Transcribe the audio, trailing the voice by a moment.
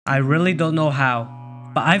I really don't know how,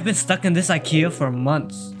 but I've been stuck in this Ikea for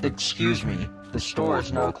months. Excuse me, the store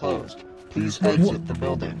is now closed. Please exit the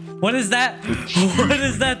building. What is that? What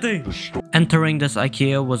is that thing? Entering this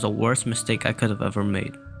Ikea was the worst mistake I could have ever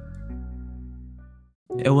made.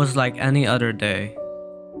 It was like any other day,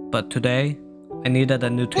 but today I needed a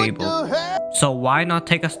new table. So why not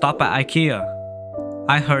take a stop at Ikea?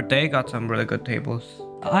 I heard they got some really good tables.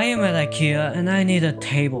 I am at Ikea and I need a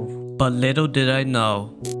table. But little did I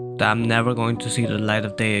know that I'm never going to see the light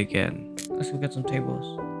of day again. Let's go get some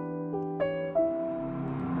tables.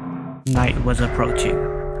 Night was approaching.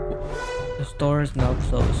 The store is now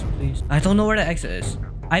closed, please. I don't know where the exit is.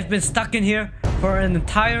 I've been stuck in here for an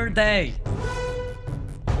entire day.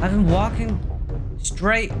 I've been walking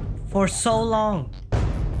straight for so long.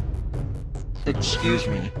 Excuse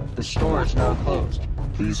me, the store is now closed.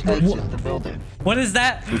 Please exit the building. What is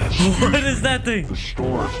that? What is that thing? The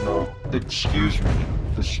store is now... Excuse me,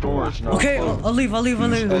 the store is now okay, closed. I'll leave.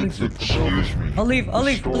 Excuse me. I'll leave.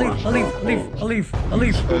 Exit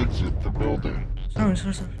the building. Sorry.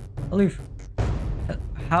 I'll leave.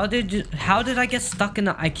 How did I get stuck in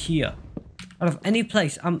the Ikea? Out of any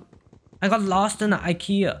place, I got lost in the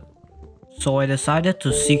Ikea. So I decided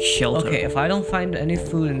to seek shelter. Okay, if I don't find any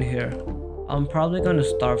food in here, I'm probably gonna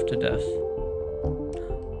starve to death.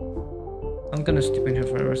 I'm gonna sleep in here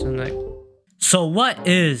for the rest of the night. So what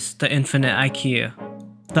is the infinite Ikea?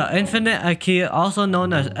 The infinite Ikea, also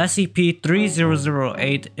known as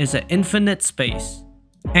SCP-3008, is an infinite space.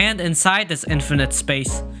 And inside this infinite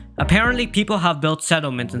space, apparently people have built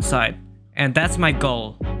settlements inside. And that's my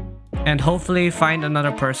goal. And hopefully find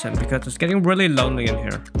another person because it's getting really lonely in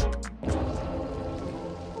here.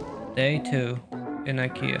 Day 2 in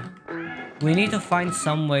Ikea. We need to find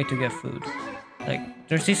some way to get food. Like,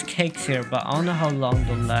 there's these cakes here, but I don't know how long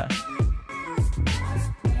they'll last.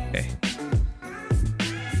 Okay.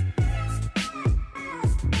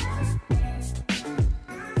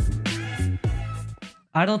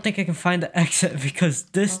 I don't think I can find the exit because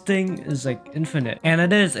this thing is like infinite. And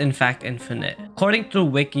it is in fact infinite. According to the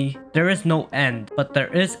wiki, there is no end, but there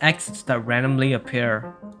is exits that randomly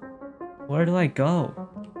appear. Where do I go?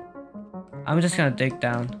 I'm just gonna dig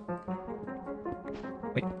down.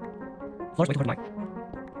 Wait.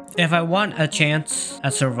 If I want a chance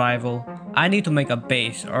at survival, I need to make a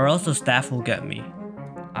base or else the staff will get me.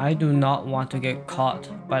 I do not want to get caught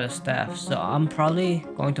by the staff, so I'm probably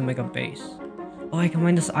going to make a base. Oh, I can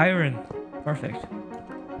mine this iron. Perfect.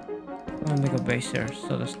 I'm gonna make a base here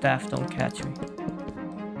so the staff don't catch me.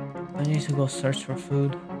 I need to go search for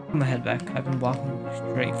food. I'm gonna head back. I've been walking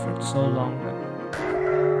straight for so long now.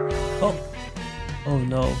 Oh! Oh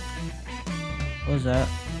no. What was that?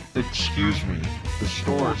 Excuse me, the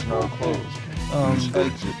store is now closed. Please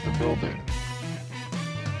exit the building.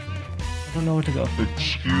 I don't know where to go.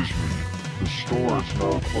 Excuse me, the store is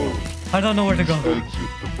now closed. I don't know where to go. Exit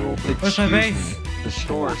the building. Where's my base? The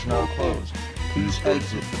store is now closed. Please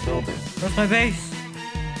exit the building. Where's my base?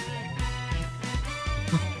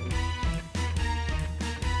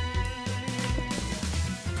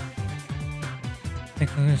 I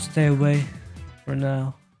think I'm gonna stay away for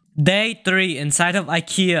now. Day 3 inside of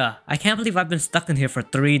Ikea. I can't believe I've been stuck in here for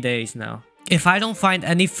 3 days now. If I don't find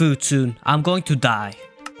any food soon, I'm going to die.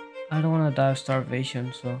 I don't want to die of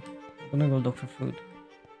starvation, so I'm gonna go look for food.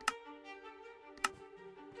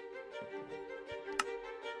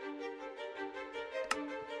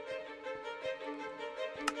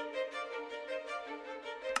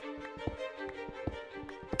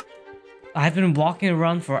 I've been walking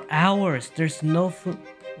around for hours. There's no food.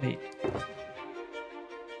 Wait.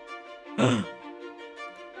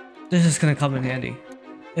 This is gonna come in handy.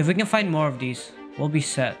 If we can find more of these, we'll be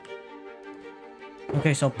set.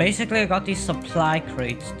 Okay, so basically I got these supply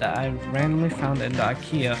crates that I randomly found in the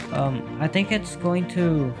Ikea. I think it's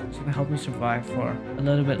gonna help me survive for a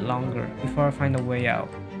little bit longer before I find a way out.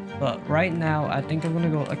 But right now, I think I'm gonna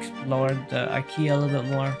go explore the Ikea a little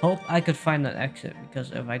bit more. Hope I could find an exit,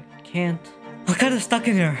 because if I can't, I'm kind of stuck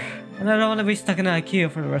in here. And I don't want to be stuck in the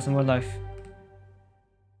Ikea for the rest of my life.